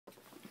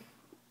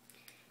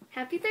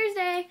Happy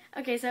Thursday!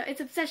 Okay, so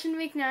it's Obsession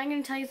Week. Now I'm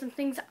going to tell you some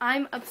things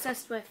I'm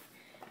obsessed with.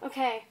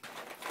 Okay,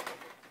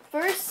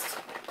 first,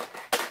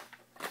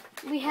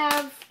 we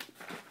have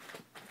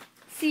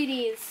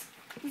CDs.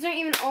 These aren't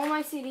even all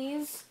my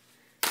CDs.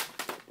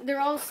 They're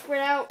all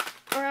spread out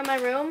around my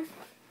room.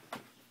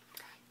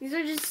 These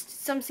are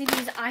just some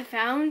CDs I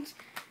found.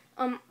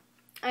 I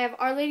have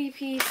Our Lady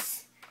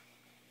Peace,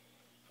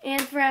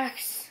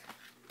 Anthrax,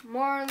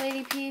 more Our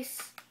Lady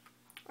Peace,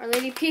 Our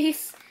Lady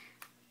Peace,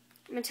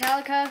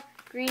 Metallica,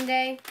 Green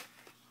Day,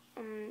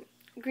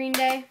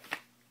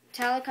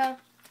 Metallica,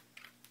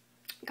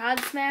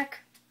 Godsmack,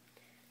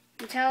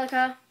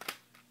 Metallica,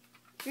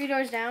 Three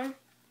Doors Down,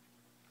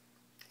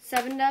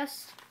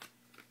 Sevendust,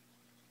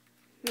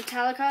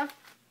 Metallica,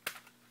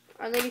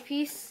 Our Lady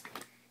Peace,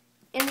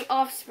 and The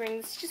Offspring.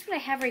 This is just what I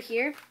have right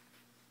here.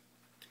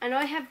 I know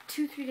I have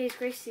 2 3 Days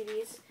Grace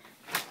CDs.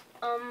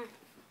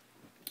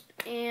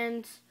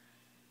 And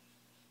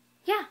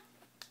yeah,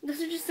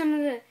 those are just some of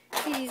the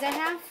CDs I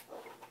have.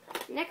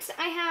 Next,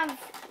 I have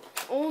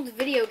old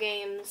video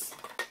games.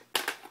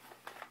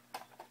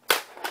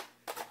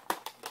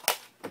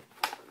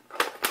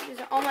 These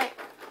are all my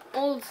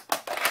old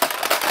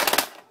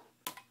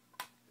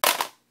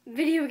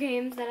video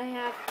games that I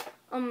have.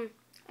 I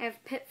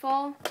have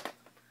Pitfall,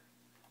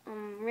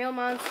 Real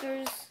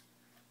Monsters,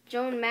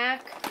 Joe &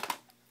 Mac,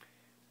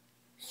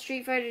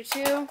 Street Fighter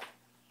 2,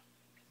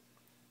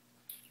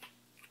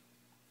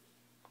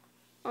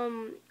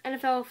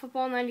 NFL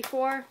Football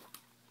 94,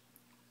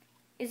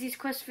 Izzy's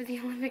Quest for the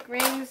Olympic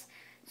Rings,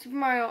 Super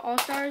Mario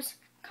All-Stars,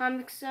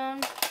 Comic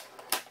Zone,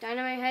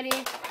 Dynamite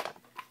Headdy,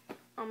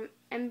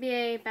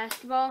 NBA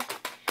Basketball,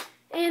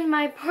 and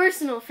my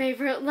personal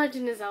favorite,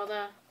 Legend of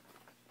Zelda.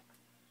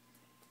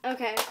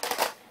 Okay,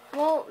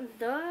 well,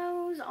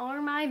 those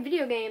are my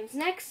video games.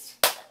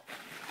 Next,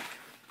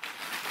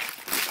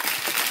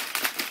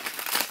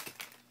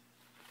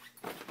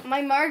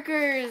 my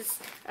markers.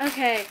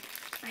 Okay,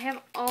 I have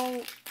all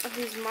of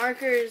these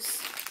markers.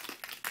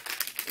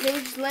 They were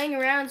just laying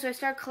around, so I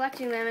started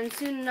collecting them, and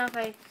soon enough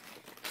I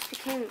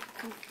became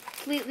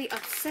completely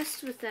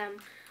obsessed with them.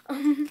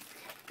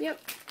 Yep,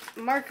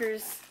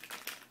 markers.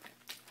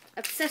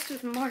 Obsessed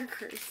with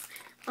markers.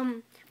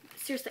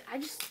 Seriously, I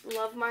just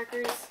love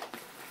markers.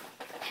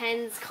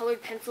 Pens,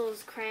 colored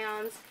pencils,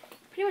 crayons,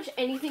 pretty much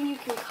anything you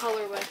can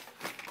color with.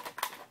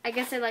 I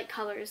guess I like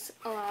colors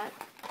a lot.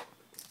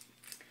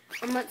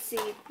 Let's see,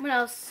 what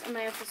else am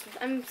I obsessed with?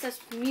 I'm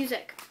obsessed with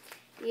music.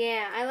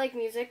 Yeah, I like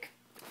music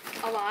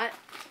a lot.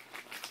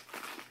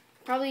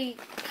 Probably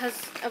because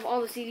of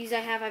all the CDs I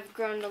have, I've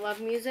grown to love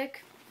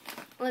music.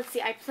 Let's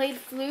see, I played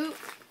flute.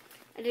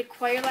 I did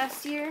choir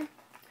last year.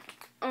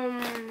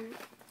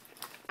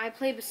 I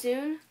play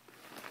bassoon.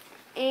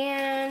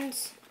 And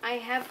I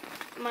have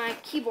my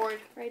keyboard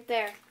right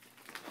there.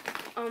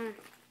 Oh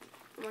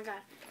my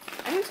god.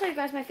 I'm going to tell you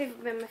guys my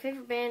favorite band. My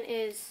favorite band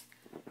is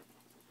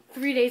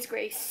 3 Days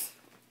Grace.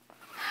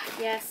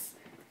 Yes,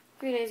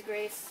 3 Days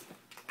Grace.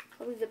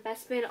 Probably the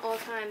best band of all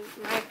time,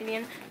 in my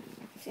opinion.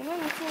 See,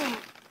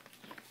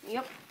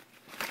 yep.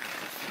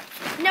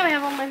 Now I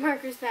have all my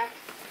markers back.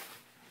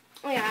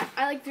 Oh yeah,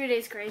 I like 3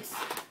 Days Grace.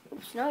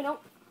 Oops, no I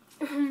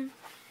don't.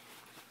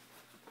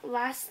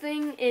 Last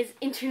thing is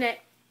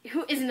internet.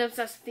 Who isn't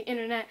obsessed with the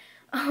internet?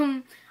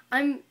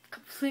 I'm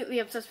completely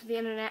obsessed with the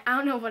internet. I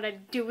don't know what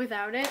I'd do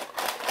without it.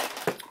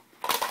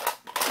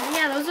 But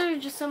yeah, those are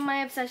just some of my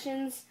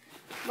obsessions.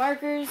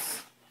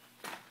 Markers,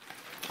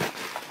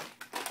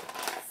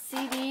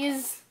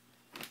 CDs,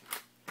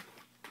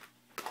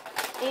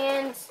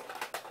 and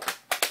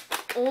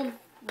old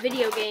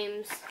video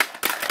games.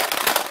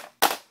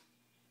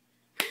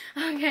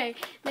 Okay,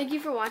 thank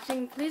you for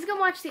watching. Please go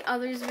watch the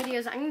others'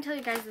 videos. I'm going to tell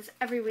you guys this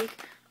every week.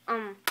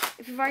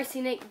 If you've already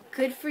seen it,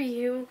 good for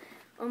you.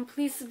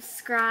 Please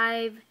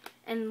subscribe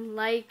and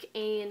like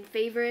and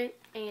favorite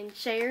and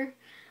share.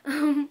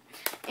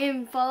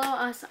 And follow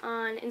us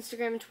on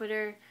Instagram and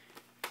Twitter.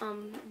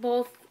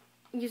 Both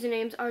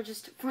usernames are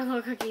just 4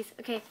 Little Cookies.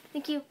 Okay,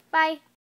 thank you. Bye.